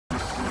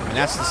And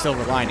that's the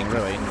silver lining,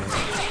 really.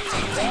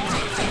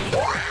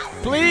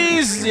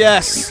 Please,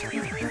 yes.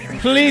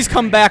 Please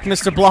come back,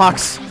 Mr.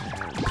 Blocks.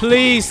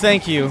 Please,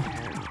 thank you.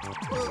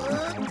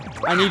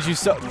 I need you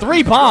so—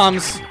 3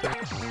 bombs?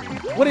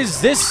 What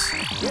is this?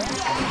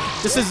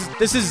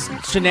 This is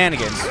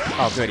shenanigans.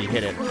 Oh, good, he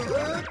hit it.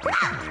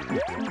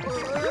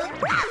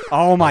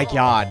 Oh my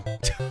god.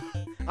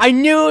 I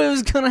knew it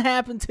was gonna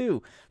happen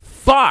too.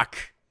 Fuck.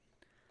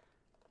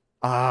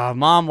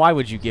 Mom, why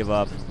would you give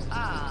up?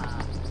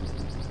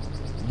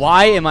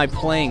 Why am I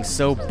playing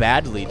so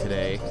badly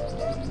today?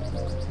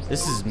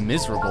 This is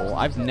miserable.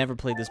 I've never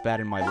played this bad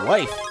in my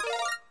life.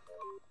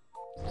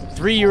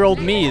 3-year-old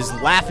me is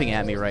laughing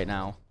at me right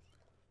now.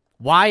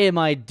 Why am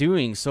I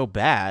doing so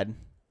bad?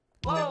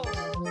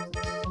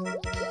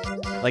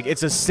 Like,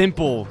 it's a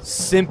simple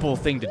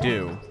thing to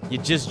do. You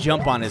just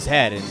jump on his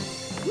head and...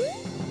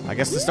 I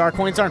guess the star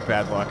coins aren't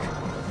bad luck.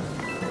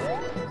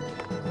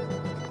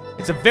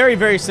 It's a very,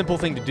 very simple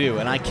thing to do,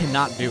 and I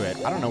cannot do it.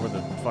 I don't know where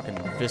the fucking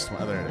fist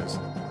went. Oh, there it is.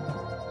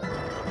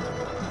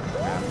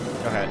 Yeah,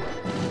 go ahead.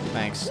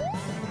 Thanks.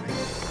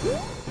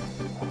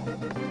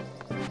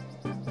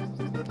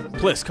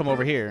 Please, come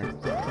over here.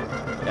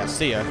 Yeah,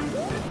 see ya.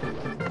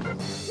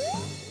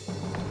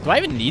 Do I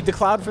even need the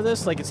cloud for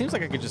this? Like, it seems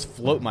like I could just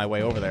float my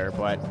way over there,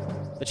 but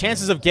the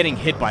chances of getting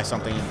hit by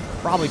something is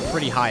probably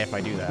pretty high if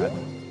I do that.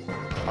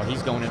 Oh,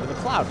 he's going into the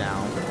cloud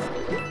now.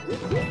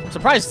 I'm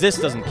surprised this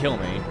doesn't kill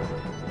me.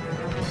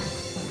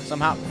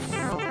 Somehow.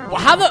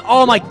 How the—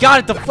 oh my god,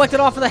 it deflected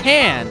off of the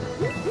hand!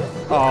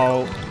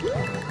 Oh.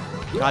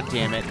 God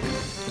damn it.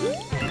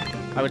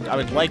 I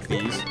would like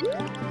these.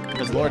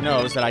 Because Lord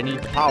knows that I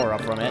need the power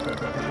up from it.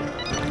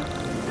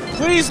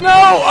 Please, no!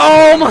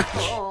 Oh my...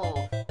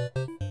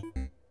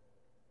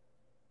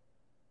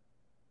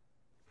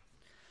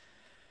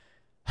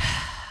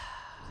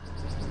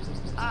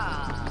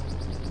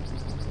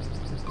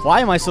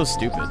 Why am I so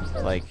stupid?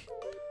 Like,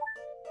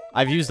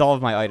 I've used all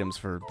of my items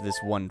for this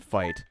one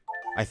fight,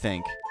 I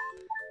think.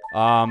 You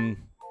know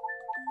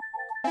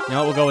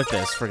what, we'll go with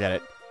this. Forget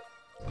it.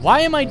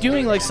 Why am I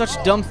doing, like,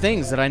 such dumb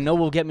things that I know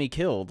will get me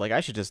killed? Like, I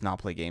should just not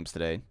play games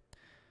today.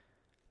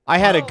 I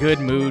had a good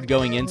mood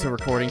going into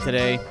recording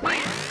today.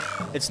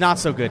 It's not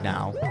so good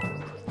now.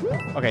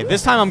 Okay,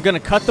 this time I'm gonna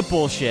cut the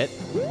bullshit.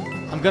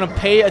 I'm gonna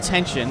pay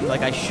attention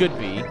like I should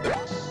be.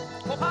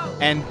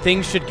 And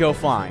things should go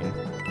fine.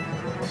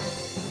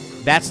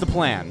 That's the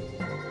plan.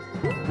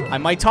 I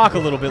might talk a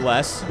little bit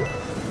less,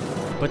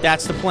 but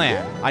that's the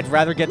plan. I'd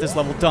rather get this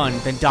level done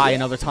than die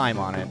another time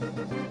on it.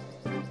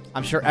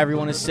 I'm sure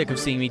everyone is sick of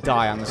seeing me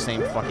die on the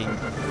same fucking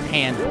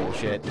hand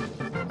bullshit.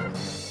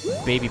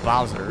 Baby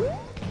Bowser.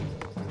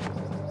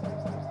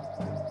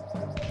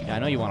 Yeah, I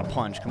know you want to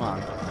punch. Come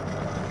on.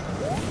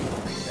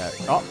 Yeah.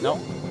 Oh, no.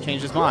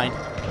 Changed his mind.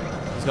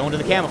 He's going to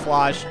the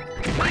camouflage.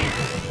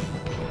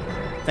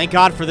 Thank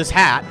God for this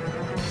hat.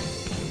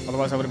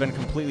 Otherwise, I would have been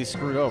completely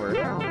screwed over.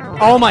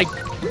 Oh my...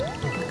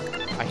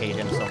 I hate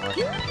him so much.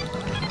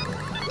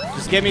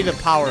 Just give me the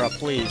power-up,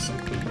 please.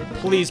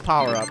 Please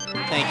power up.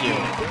 Thank you.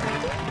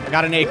 I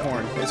got an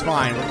acorn. It's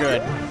fine. We're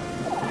good.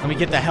 Let me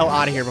get the hell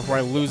out of here before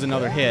I lose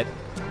another hit.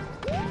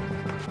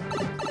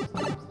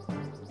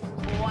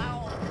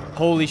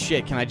 Holy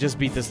shit, can I just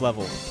beat this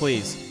level?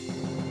 Please.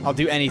 I'll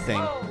do anything.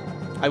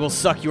 I will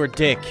suck your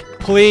dick.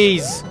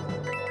 Please.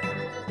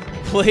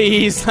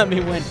 Please let me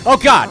win. Oh,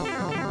 God.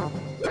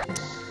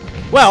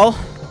 Well,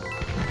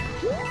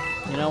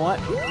 you know what?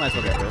 Might as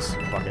well get this.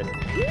 Fuck it.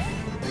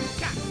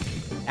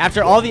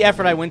 After all the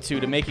effort I went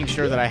to making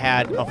sure that I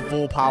had a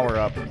full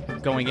power-up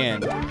going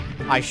in,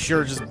 I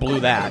sure just blew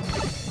that.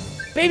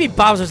 Baby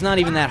Bowser's not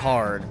even that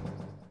hard.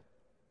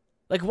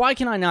 Like, why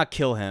can I not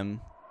kill him?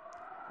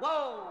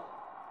 Whoa!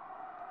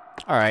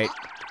 Alright.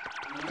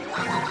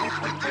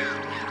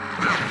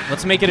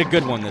 Let's make it a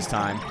good one this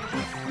time.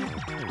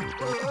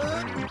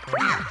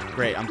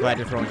 Great, I'm glad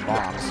you're throwing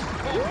bombs.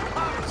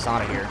 It's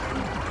out of here.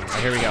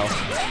 Right, here we go.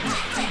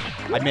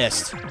 I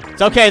missed.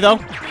 It's okay, though.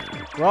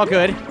 We're all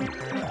good.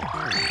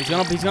 He's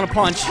gonna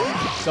punch.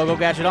 Go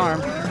gadget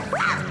arm.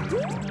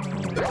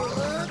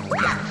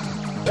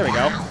 There we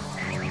go.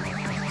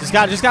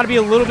 Just gotta be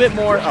a little bit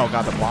more. Oh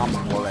god, the bombs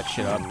blow that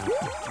shit up.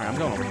 Alright, I'm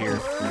going over here.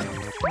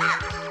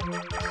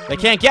 They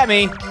can't get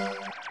me.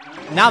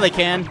 Now they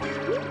can.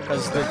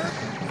 Because the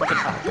fucking,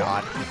 oh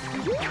god.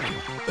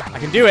 I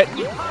can do it.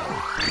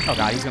 Oh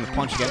god, he's gonna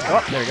punch again.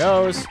 Oh, there he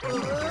goes.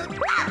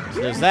 So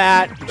there's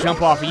that.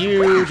 Jump off of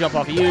you. Jump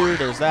off of you.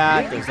 There's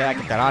that. There's that.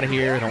 Get that out of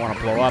here. I don't want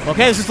to blow up.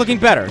 Okay, this is looking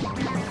better.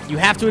 You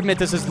have to admit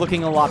this is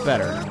looking a lot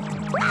better.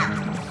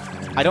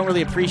 I don't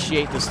really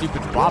appreciate the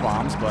stupid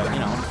bob-bombs, but, you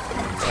know,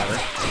 whatever.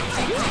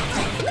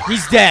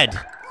 He's dead.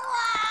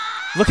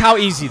 Look how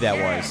easy that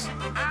was.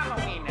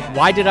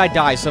 Why did I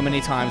die so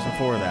many times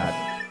before that?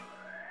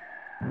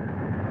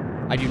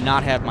 I do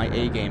not have my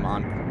A game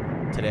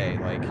on today,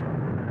 like...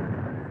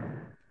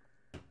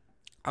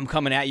 I'm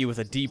coming at you with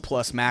a D+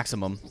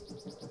 maximum.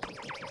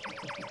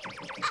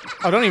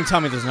 Oh, don't even tell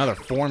me there's another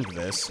form to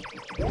this.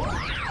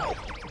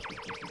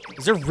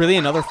 Is there really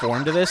another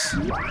form to this?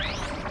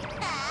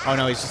 Oh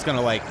no, he's just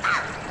gonna like...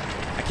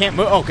 I I can't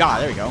move. Oh,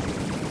 God. There we go.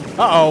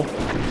 Uh-oh.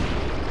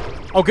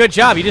 Oh, good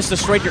job. You just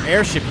destroyed your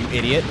airship, you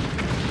idiot.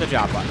 Good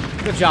job, bud.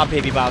 Good job,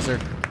 Baby Bowser.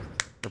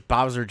 Or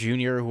Bowser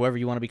Jr., or whoever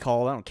you want to be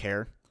called. I don't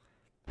care.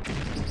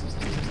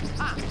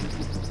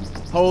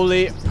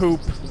 Holy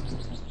poop.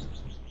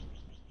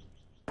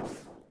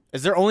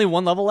 Is there only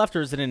one level left,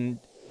 or is it an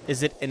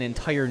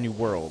entire new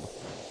world?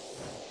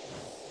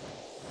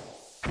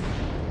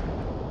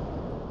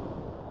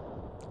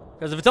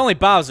 Because if it's only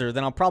Bowser,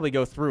 then I'll probably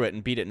go through it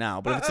and beat it now.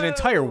 But if it's an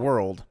entire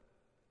world,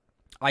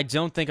 I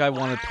don't think I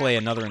want to play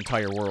another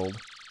entire world.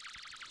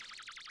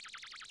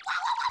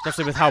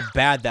 Especially with how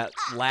bad that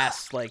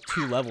last, like,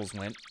 2 levels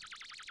went.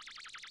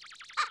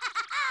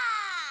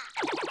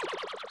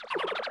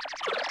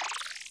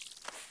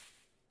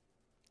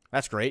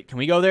 That's great. Can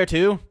we go there,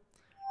 too?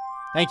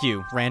 Thank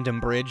you, random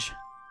bridge.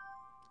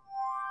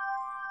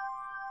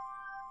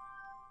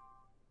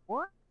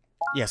 What?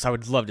 Yes, I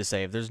would love to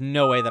save. There's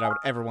no way that I would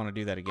ever want to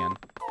do that again.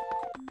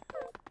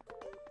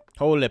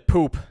 Holy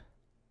poop.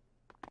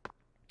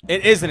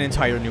 It is an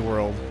entire new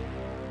world.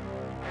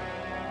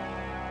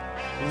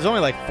 There's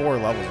only like 4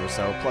 levels or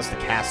so, plus the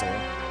castle.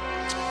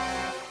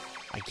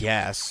 I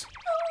guess.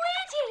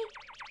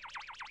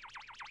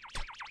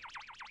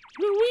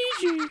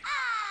 Luigi!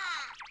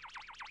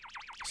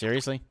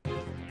 Seriously?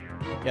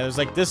 Yeah, there's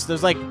like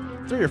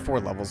 3 or 4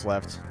 levels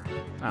left.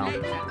 Oh.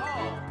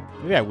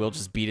 Maybe I will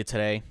just beat it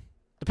today.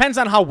 Depends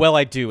on how well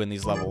I do in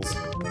these levels.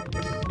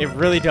 It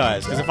really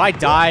does, because if I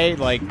die,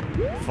 like,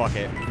 fuck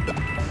it.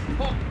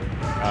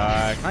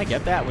 Can I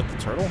get that with the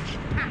turtle?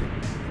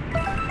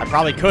 I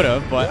probably could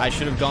have, but I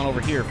should have gone over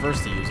here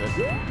first to use it.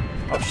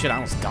 Oh shit, I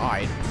almost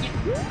died.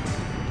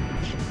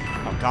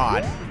 Oh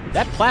god.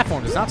 That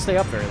platform does not stay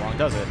up very long,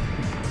 does it?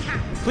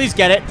 Please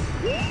get it.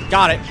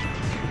 Got it.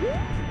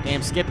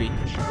 Damn Skippy.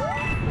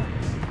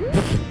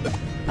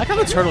 I like how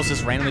the turtles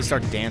just randomly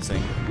start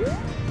dancing.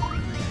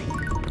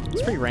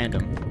 It's pretty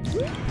random.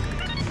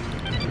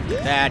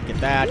 Get that, get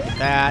that, get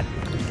that.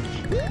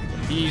 Get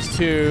these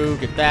 2,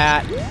 get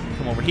that.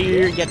 Come over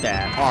here, get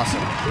that.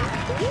 Awesome.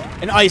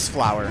 An ice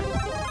flower,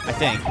 I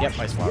think. Yep,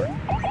 ice flower.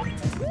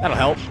 That'll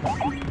help.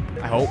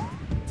 I hope.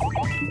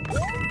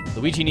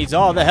 Luigi needs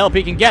all the help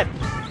he can get.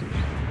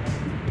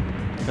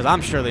 Because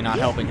I'm surely not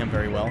helping him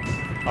very well.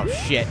 Oh,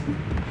 shit.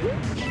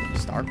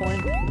 Star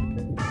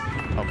coin?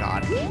 Oh,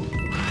 God.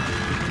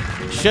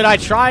 Should I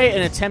try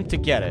and attempt to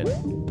get it?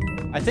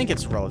 I think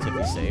it's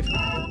relatively safe.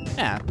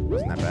 Yeah,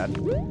 wasn't that bad.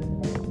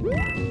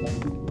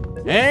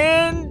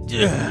 And...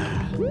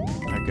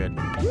 Alright, good.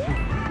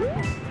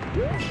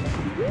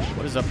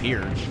 What is up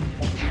here?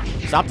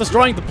 Stop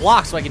destroying the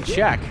block so I can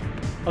check.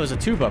 Oh, there's a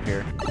tube up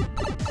here.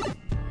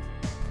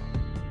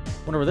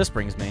 Wonder where this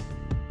brings me.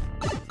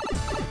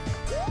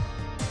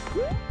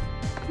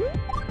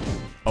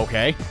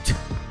 Okay.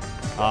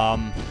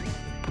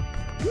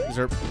 Is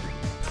there...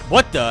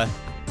 What the...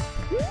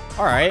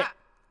 Alright.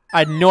 I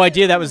had no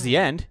idea that was the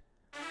end.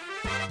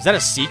 Is that a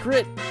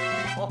secret?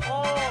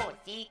 Oh,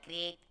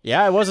 secret.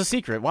 Yeah, it was a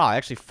secret. Wow, I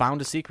actually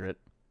found a secret.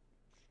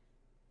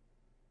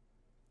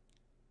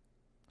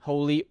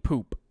 Holy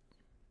poop.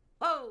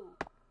 Oh.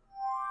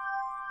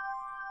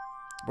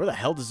 Where the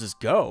hell does this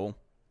go?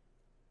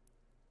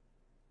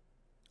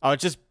 Oh,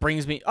 it just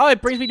brings me... Oh,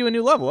 it brings me to a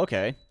new level.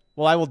 Okay.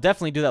 Well, I will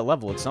definitely do that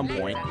level at some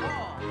point.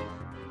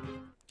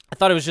 I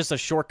thought it was just a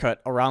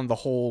shortcut around the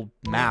whole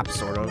map,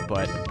 sort of,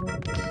 but...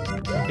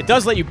 It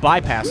does let you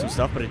bypass some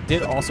stuff, but it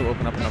did also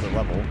open up another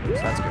level, so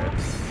that's good.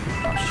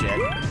 Oh, shit.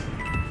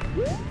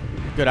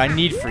 Good, I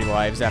need free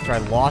lives after I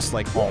lost,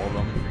 like, all of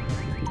them.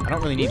 I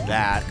don't really need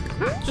that.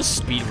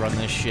 Just speedrun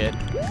this shit.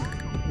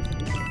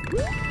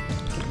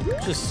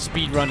 Just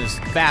speedrun as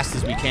fast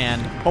as we can.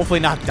 Hopefully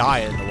not die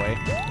in the way.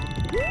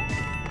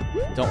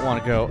 Don't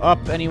want to go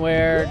up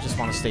anywhere. Just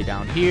want to stay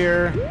down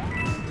here.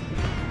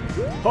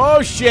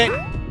 Oh, shit!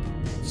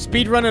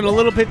 Speedrunning a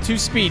little bit too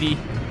speedy.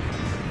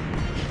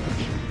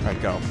 Alright,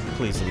 go.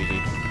 Please,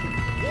 Luigi.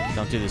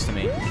 Don't do this to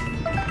me.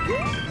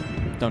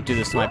 Don't do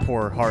this to my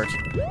poor heart.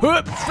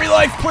 Whoop! Free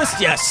life,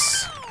 plus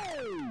yes!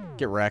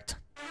 Get wrecked.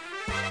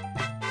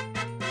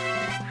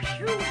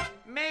 Phew,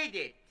 made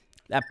it.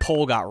 That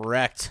pole got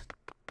wrecked.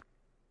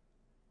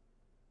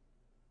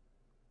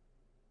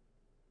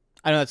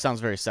 I know that sounds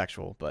very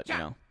sexual, but, you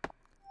know.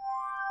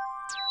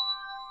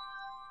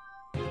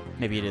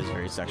 Maybe it is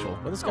very sexual.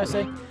 What does this guy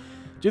say?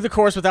 Do the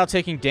course without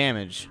taking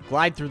damage.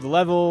 Glide through the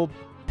level.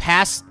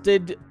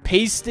 Pasted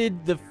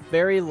the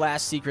very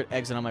last secret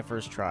exit on my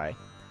first try.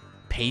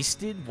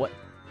 Pasted? What?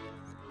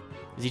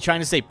 Is he trying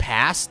to say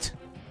past?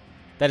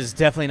 That is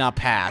definitely not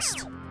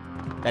past.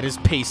 That is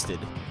pasted.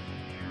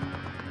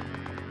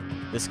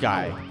 This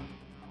guy.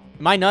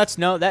 Am I nuts?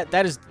 No,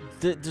 that is...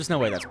 There's no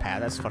way that's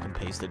past. That's fucking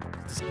pasted.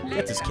 Just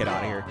get this kid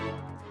out of here.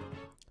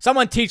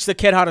 Someone teach the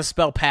kid how to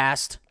spell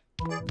past.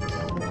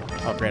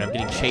 Oh, great. I'm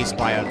getting chased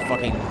by a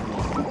fucking...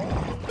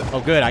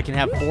 Oh, good. I can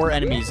have 4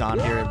 enemies on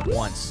here at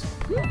once.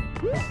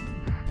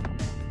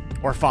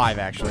 Or 5,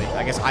 actually.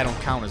 I guess I don't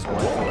count as one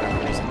for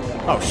whatever reason.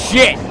 Oh,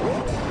 shit!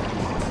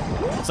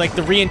 It's like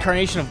the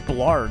reincarnation of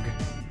Blarg.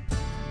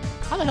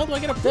 How the hell do I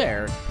get up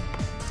there?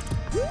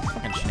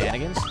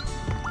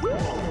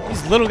 shenanigans.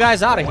 These little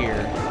guys out of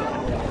here.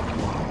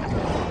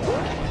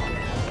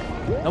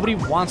 Nobody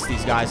wants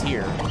these guys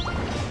here.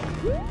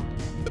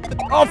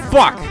 Oh,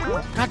 fuck!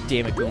 God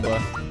damn it, Goomba.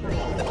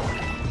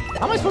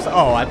 How am I supposed to...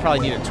 Oh, I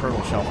probably need a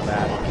turtle shell for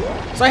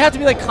that. So I have to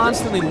be, like,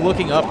 constantly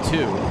looking up,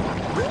 too.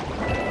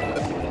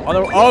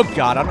 Although, oh,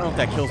 God, I don't know if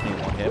that kills me in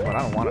one hit, but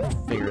I don't want to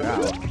figure it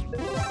out.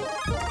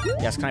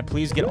 Yes, can I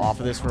please get off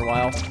of this for a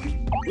while?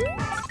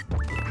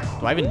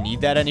 Do I even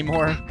need that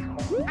anymore?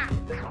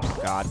 Oh,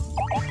 God.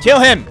 Kill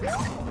him!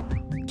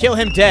 Kill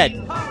him dead!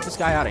 Get this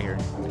guy out of here.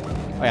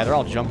 Oh, yeah, they're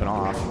all jumping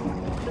off.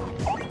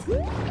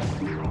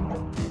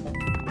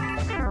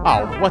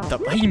 Oh, what the...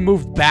 He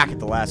moved back at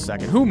the last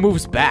second. Who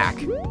moves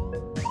back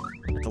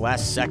at the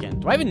last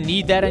second? Do I even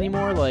need that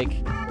anymore? Like...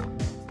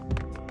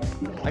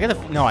 I gotta...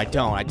 No, I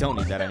don't. I don't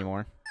need that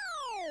anymore.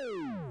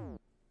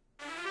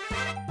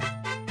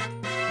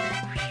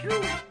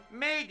 You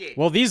made it.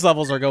 Well, these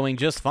levels are going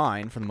just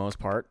fine for the most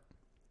part.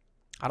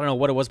 I don't know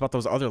what it was about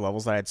those other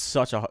levels that I had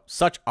such a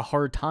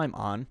hard time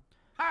on.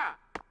 Ha.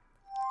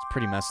 It's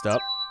pretty messed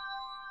up.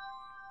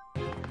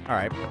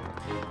 Alright.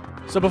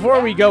 So before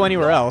we go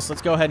anywhere else,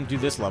 let's go ahead and do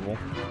this level.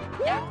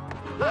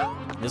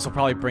 This will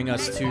probably bring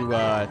us to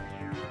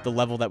the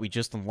level that we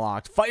just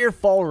unlocked.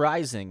 Firefall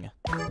Rising.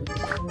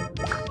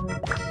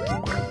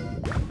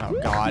 Oh,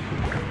 God.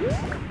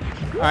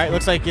 Alright,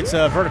 looks like it's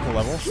a vertical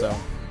level, so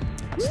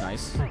that's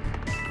nice.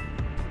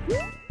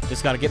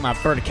 Just gotta get my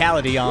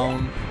verticality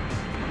on.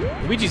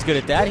 Luigi's good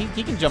at that.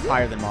 He can jump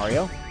higher than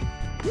Mario.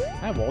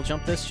 Can I wall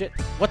jump this shit?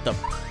 What the?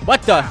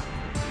 What the?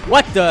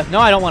 What the? No,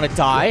 I don't want to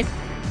die.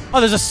 Oh,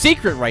 there's a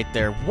secret right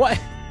there. What?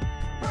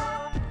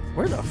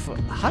 Where the fuck?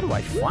 How do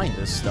I find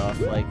this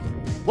stuff? Like,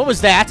 what was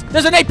that?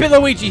 There's an 8-bit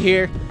Luigi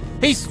here.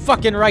 He's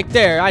fucking right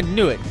there. I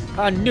knew it.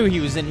 I knew he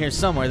was in here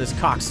somewhere, this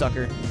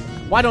cocksucker.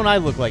 Why don't I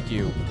look like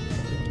you?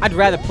 I'd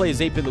rather play as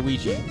 8-bit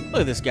Luigi.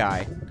 Look at this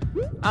guy.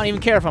 I don't even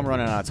care if I'm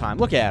running out of time.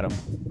 Look at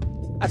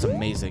him. That's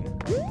amazing.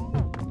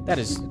 That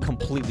is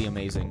completely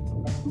amazing.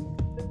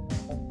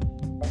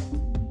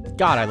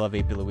 God, I love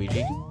 8-bit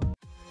Luigi.